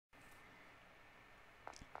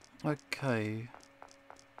Okay.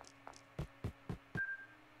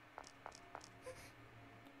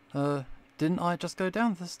 Didn't I just go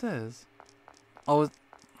down the stairs? I was...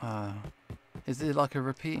 is it like a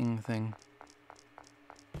repeating thing?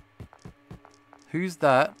 Who's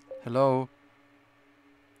that? Hello?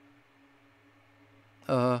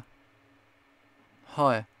 Hi.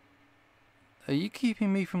 Are you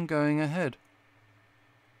keeping me from going ahead?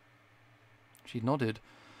 She nodded.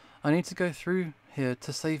 I need to go through here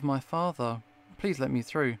to save my father. Please let me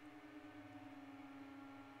through.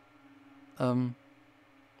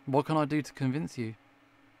 What can I do to convince you?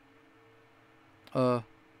 Oh,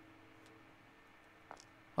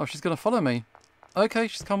 she's gonna follow me. Okay,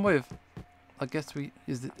 she's come with. I guess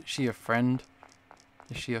is she a friend?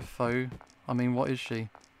 Is she a foe? I mean, what is she?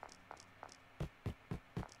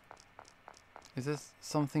 Is there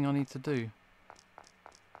something I need to do?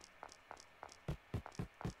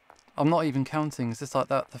 I'm not even counting. Is this like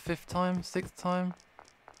that the 5th time? 6th time?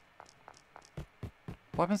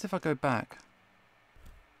 What happens if I go back?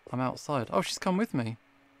 I'm outside. Oh, she's come with me.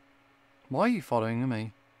 Why are you following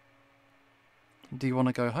me? Do you want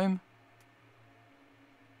to go home?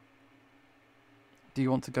 Do you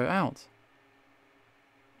want to go out?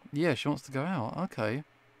 Yeah, she wants to go out. Okay.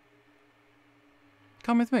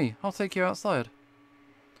 Come with me. I'll take you outside.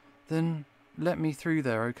 Then let me through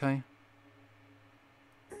there, okay?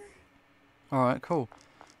 Alright, cool.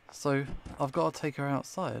 So, I've got to take her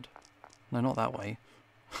outside. No, not that way.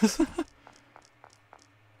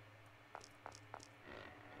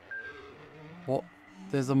 What?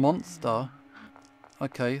 There's a monster?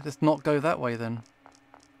 Okay, let's not go that way then.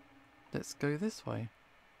 Let's go this way.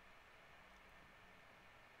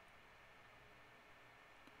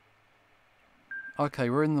 Okay,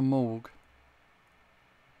 we're in the morgue.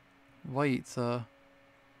 Wait,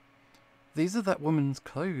 these are that woman's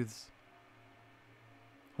clothes.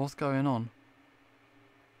 What's going on?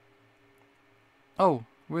 Oh,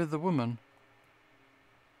 we're the woman.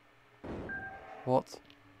 What?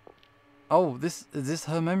 Oh, is this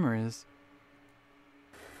her memories?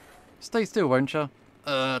 Stay still, won't you?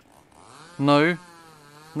 No. No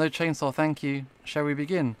chainsaw, thank you. Shall we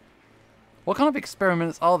begin? What kind of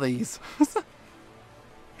experiments are these?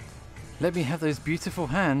 Let me have those beautiful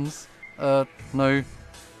hands. No.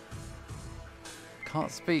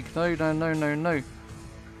 Can't speak. No, no, no, no, no.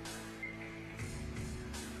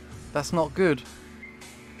 That's not good.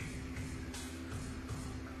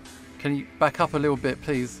 Can you back up a little bit,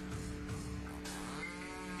 please?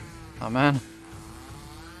 Oh, man.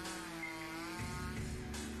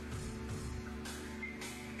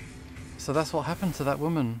 So that's what happened to that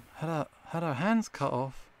woman. Had her hands cut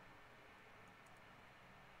off.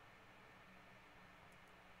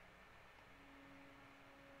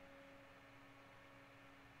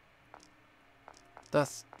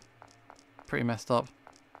 That's pretty messed up.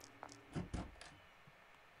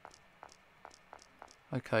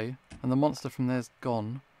 Okay, and the monster from there's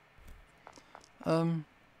gone.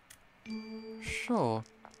 Sure.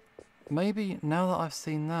 Maybe now that I've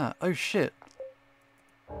seen that. Oh shit.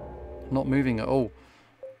 Not moving at all.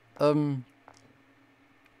 Well,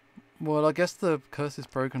 I guess the curse is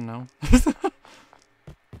broken now.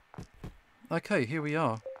 Okay, here we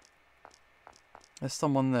are. There's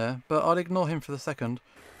someone there, but I'll ignore him for the second.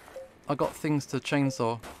 I got things to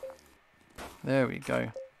chainsaw. There we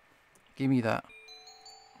go. Give me that.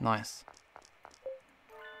 Nice.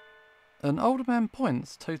 An older man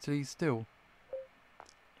points, totally still.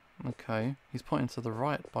 Okay, he's pointing to the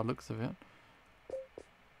right by looks of it.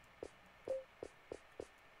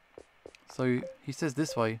 So, he says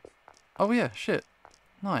this way. Oh yeah, shit.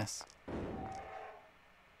 Nice.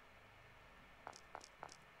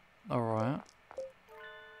 Alright.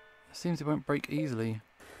 It seems it won't break easily.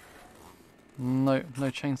 No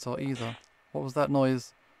chainsaw either. What was that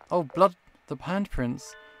noise? Oh, blood! The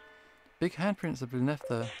handprints. Big handprints have been left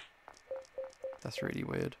there. That's really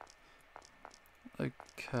weird.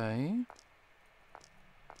 Okay.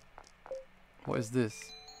 What is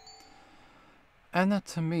this?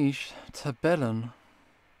 Anatomisch tabellen.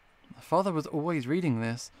 My father was always reading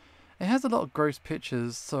this. It has a lot of gross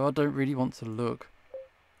pictures, so I don't really want to look.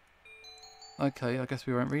 Okay, I guess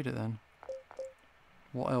we won't read it then.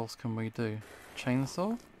 What else can we do?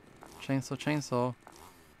 Chainsaw? Chainsaw, chainsaw.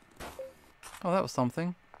 Oh, that was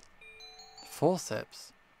something.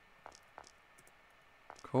 Forceps.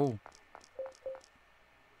 Cool.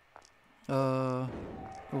 We'll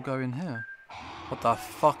go in here. What the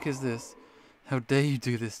fuck is this? How dare you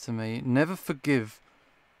do this to me? Never forgive.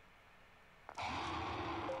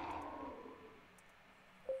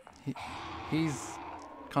 He's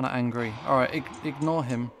kind of angry. Alright, ignore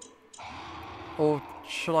him. Or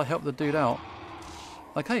Should I help the dude out?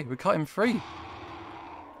 Okay, we cut him free.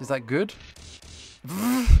 Is that good?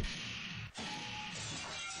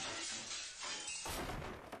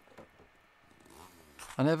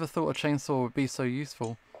 I never thought a chainsaw would be so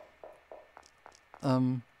useful.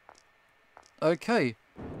 Okay.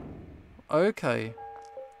 Okay.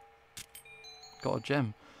 Got a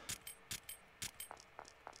gem.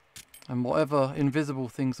 And whatever invisible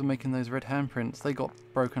things are making those red handprints, they got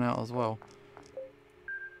broken out as well.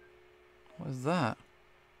 What is that?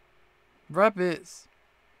 Rabbits!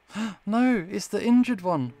 No, it's the injured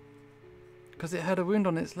one. Because it had a wound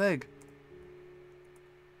on its leg.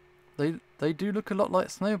 They do look a lot like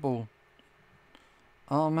Snowball.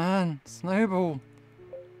 Oh man, Snowball.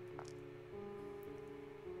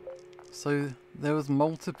 So there was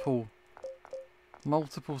multiple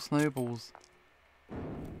Snowballs.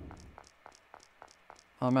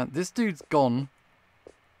 Oh man, this dude's gone.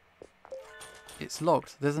 It's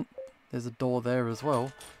locked. There's a door there as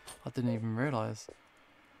well. I didn't even realise.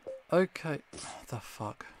 Okay. What the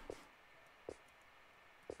fuck?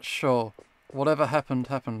 Sure. Whatever happened,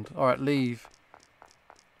 happened. Alright, leave.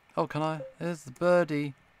 Oh, can I? There's the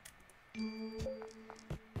birdie.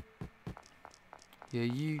 Yeah,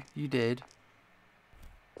 you did.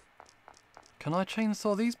 Can I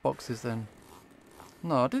chainsaw these boxes then?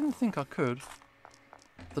 No, I didn't think I could.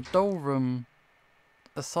 The doll room,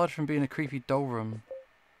 aside from being a creepy doll room,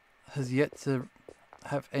 has yet to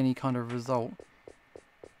have any kind of result.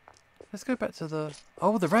 Let's go back to the...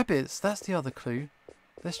 Oh, the rabbits! That's the other clue.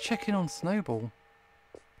 Let's check in on Snowball.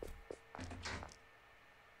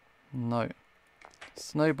 No.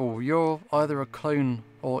 Snowball, you're either a clone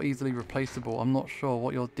or easily replaceable. I'm not sure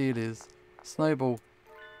what your deal is. Snowball.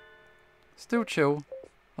 Still chill.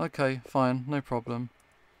 Okay, fine, no problem.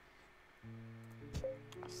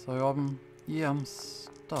 So yeah, I'm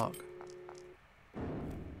stuck.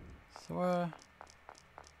 So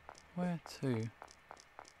where to?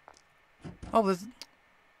 Oh,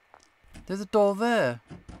 there's a door there.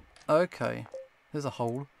 Okay, there's a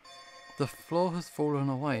hole. The floor has fallen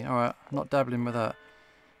away. Alright, not dabbling with that.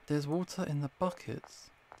 There's water in the buckets.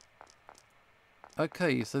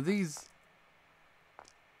 Okay, so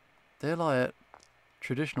they're like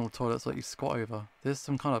traditional toilets that you squat over. There's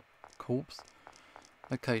some kind of corpse.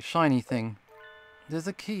 Okay, shiny thing. There's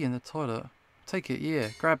a key in the toilet. Take it, yeah,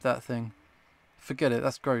 grab that thing. Forget it,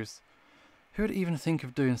 that's gross. Who would even think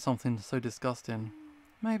of doing something so disgusting?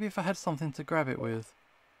 Maybe if I had something to grab it with.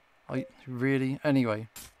 Really? Anyway,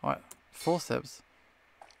 alright, forceps.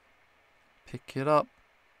 Pick it up.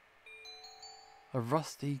 A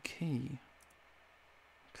rusty key.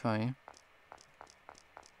 Okay.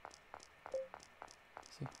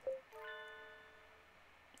 So,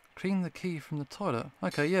 clean the key from the toilet.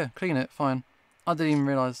 Okay, yeah, clean it, fine. I didn't even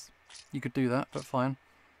realise you could do that, but fine.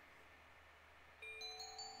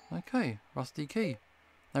 Okay, rusty key.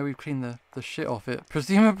 Now we've cleaned the shit off it,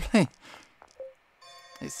 presumably.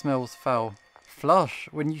 It smells foul. Flush.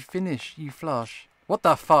 When you finish, you flush. What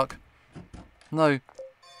the fuck? No.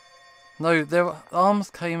 No, arms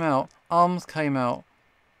came out. Arms came out.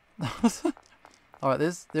 Alright,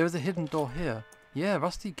 there is a hidden door here. Yeah,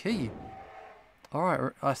 rusty key.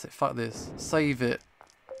 Alright, I said fuck this. Save it.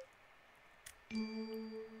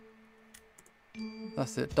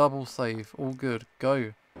 That's it. Double save. All good.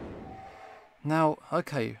 Go. Now,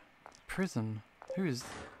 okay. Prison. Who is...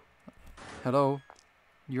 Hello?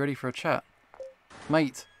 You ready for a chat?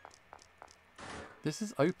 Mate. This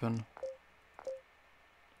is open.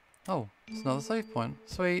 Oh, it's another save point.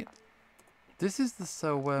 Sweet. This is the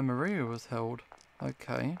cell where Maria was held.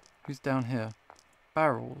 Okay. Who's down here?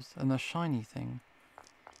 Barrels and the shiny thing.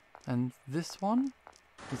 And this one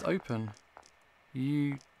is open.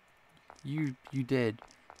 You did.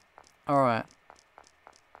 Alright.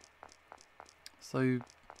 So,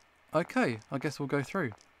 okay. I guess we'll go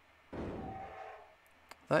through.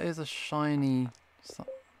 That is a shiny...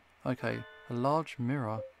 Okay. A large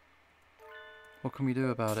mirror. What can we do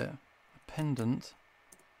about it? A pendant.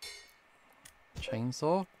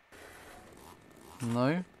 Chainsaw?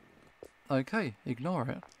 No. Okay, ignore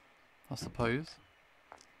it, I suppose.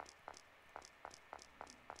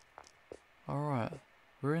 Alright,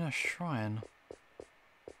 we're in a shrine.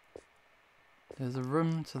 There's a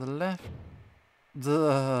room to the left.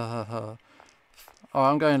 Oh,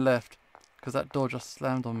 I'm going left, because that door just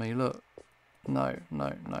slammed on me, look. No,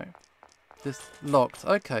 no, no. This locked,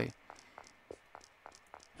 okay.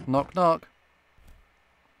 Knock, knock.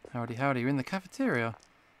 Howdy, howdy, you're in the cafeteria.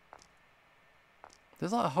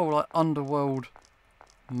 There's like a whole like underworld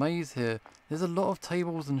maze here. There's a lot of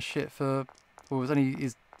tables and shit for... Well, it was only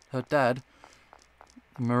her dad,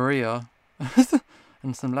 Maria.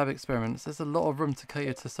 and some lab experiments. There's a lot of room to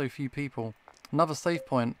cater to so few people. Another save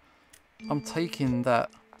point. I'm taking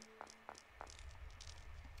that.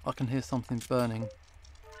 I can hear something burning.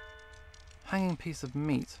 Hanging piece of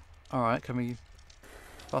meat. Alright, can we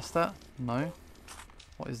bust that? No.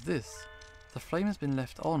 What is this? The flame has been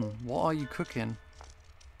left on. What are you cooking?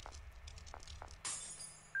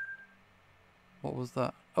 What was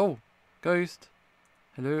that? Oh! Ghost!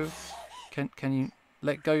 Hello? Can you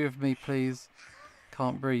let go of me, please?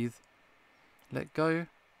 Can't breathe. Let go.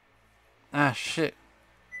 Ah, shit.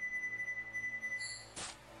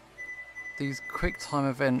 These quick time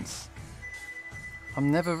events.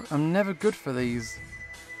 I'm never good for these.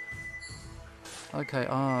 Okay,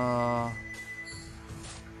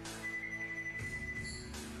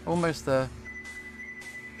 almost there.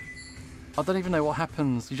 I don't even know what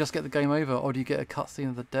happens. You just get the game over, or do you get a cutscene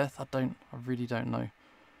of the death? I really don't know.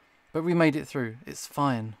 But we made it through. It's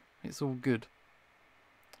fine. It's all good.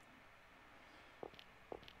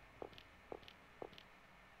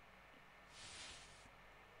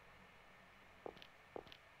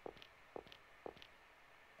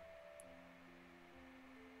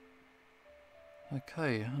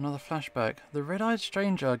 Okay, another flashback. The red-eyed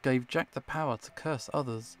stranger gave Jack the power to curse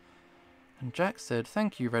others. And Jack said,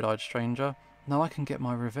 "Thank you, red-eyed stranger. Now I can get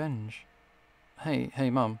my revenge." Hey,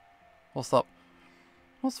 Mum. What's up?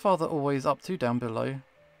 What's Father always up to down below?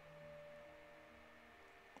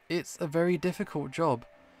 It's a very difficult job.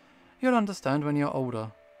 You'll understand when you're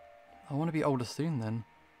older. I want to be older soon then.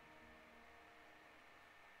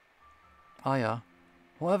 Aya,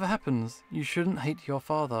 whatever happens, you shouldn't hate your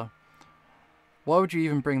father. Why would you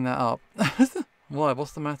even bring that up? Why?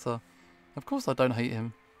 What's the matter? Of course I don't hate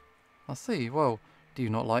him. I see. Well, do you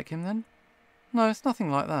not like him then? No, it's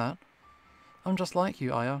nothing like that. I'm just like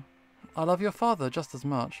you, Aya. I love your father just as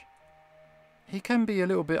much. He can be a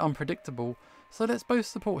little bit unpredictable, so let's both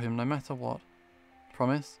support him no matter what.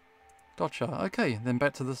 Promise? Gotcha. Okay, then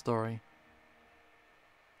back to the story.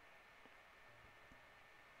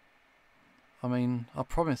 I mean, I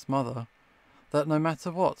promised Mother that no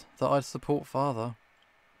matter what, that I'd support Father.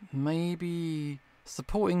 Maybe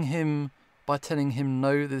supporting him by telling him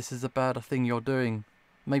no, this is a bad thing you're doing.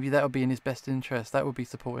 Maybe that would be in his best interest. That would be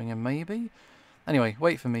supporting him, maybe? Anyway,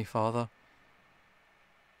 wait for me, Father.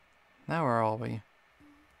 Now where are we?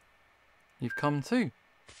 You've come too.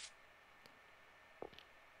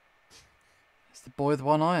 It's the boy with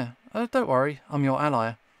one eye. Oh, don't worry, I'm your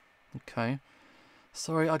ally. Okay.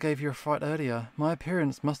 Sorry I gave you a fright earlier. My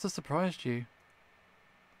appearance must have surprised you.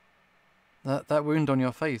 That wound on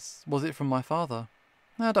your face, was it from my father?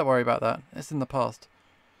 No, don't worry about that. It's in the past.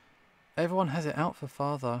 Everyone has it out for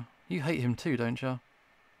Father. You hate him too, don't you?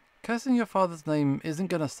 Cursing your father's name isn't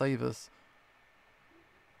going to save us.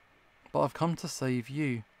 But I've come to save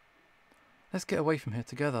you. Let's get away from here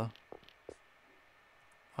together.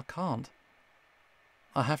 I can't.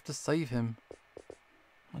 I have to save him.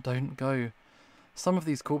 Don't go. Some of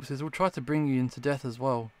these corpses will try to bring you into death as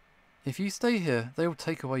well. If you stay here, they will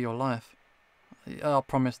take away your life. I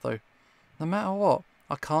promise though. No matter what,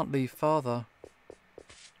 I can't leave Father.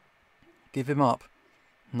 Give him up.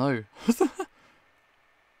 No.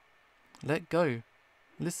 Let go.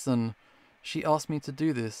 Listen. She asked me to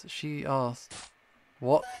do this. She asked...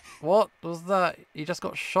 What? What was that? He just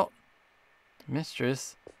got shot.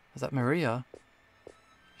 Mistress? Is that Maria?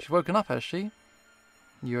 She's woken up, has she?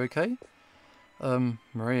 You okay?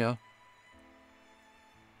 Maria.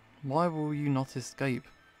 Why will you not escape?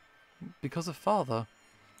 Because of Father.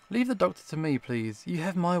 Leave the doctor to me, please. You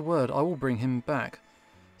have my word, I will bring him back.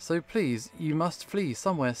 So please, you must flee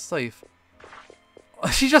somewhere safe.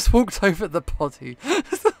 She just walked over the body.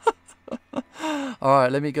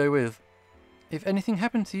 Alright, let me go with. If anything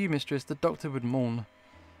happened to you, mistress, the doctor would mourn.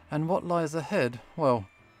 And what lies ahead? Well,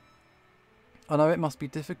 I know it must be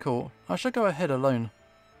difficult. I shall go ahead alone.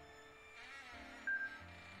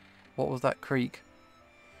 What was that creak?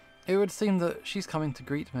 It would seem that she's coming to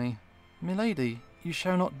greet me. Milady, you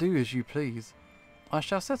shall not do as you please. I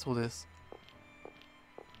shall settle this.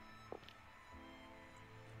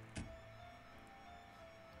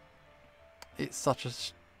 It's such a...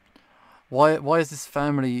 Why is this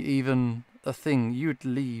family even a thing? You'd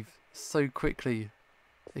leave so quickly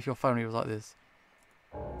if your family was like this.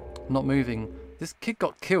 Not moving. This kid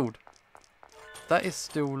got killed. That is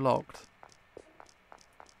still locked.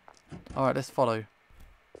 Alright, let's follow.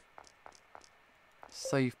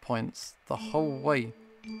 Save points the whole way.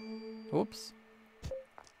 Oops.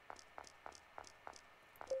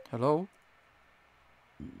 Hello?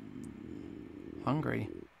 Hungry.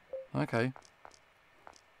 Okay.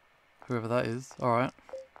 Whoever that is. Alright.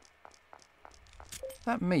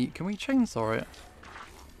 That meat, can we chainsaw it?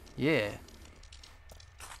 Yeah.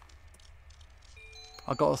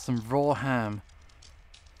 I got us some raw ham.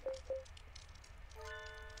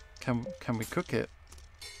 Can we cook it?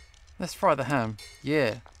 Let's fry the ham.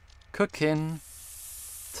 Yeah. Cooking.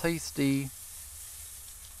 Tasty.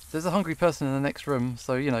 There's a hungry person in the next room,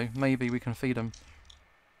 so, you know, maybe we can feed them.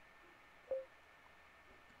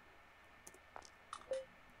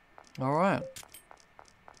 Alright.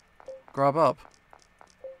 Grab up.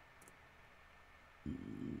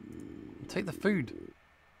 Take the food.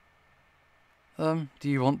 Do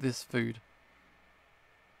you want this food?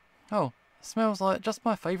 Oh, smells like just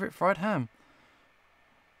my favourite fried ham.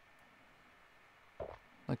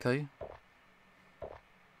 Okay.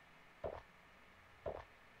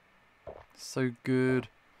 So good.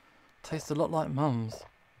 Tastes a lot like Mum's.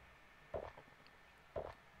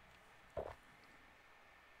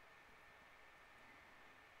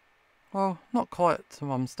 Well, not quite to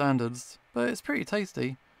Mum's standards, but it's pretty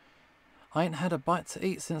tasty. I ain't had a bite to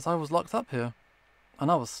eat since I was locked up here. And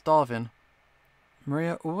I was starving.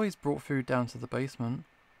 Maria always brought food down to the basement.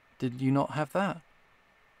 Did you not have that?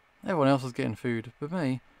 Everyone else was getting food, but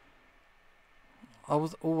me, I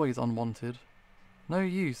was always unwanted. No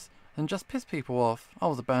use, and just pissed people off. I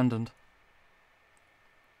was abandoned.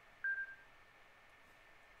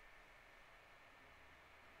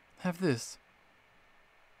 Have this.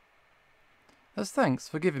 As thanks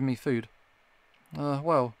for giving me food.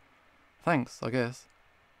 Well, thanks, I guess.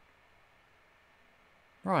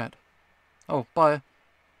 Right. Oh, bye.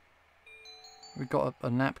 We got a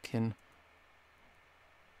napkin.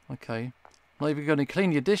 Okay. Not even going to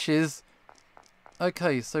clean your dishes.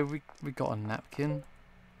 Okay, so we got a napkin.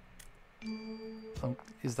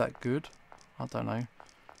 Is that good? I don't know.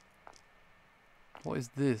 What is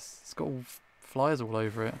this? It's got all flies all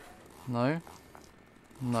over it. No?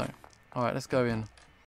 No. Alright, let's go in.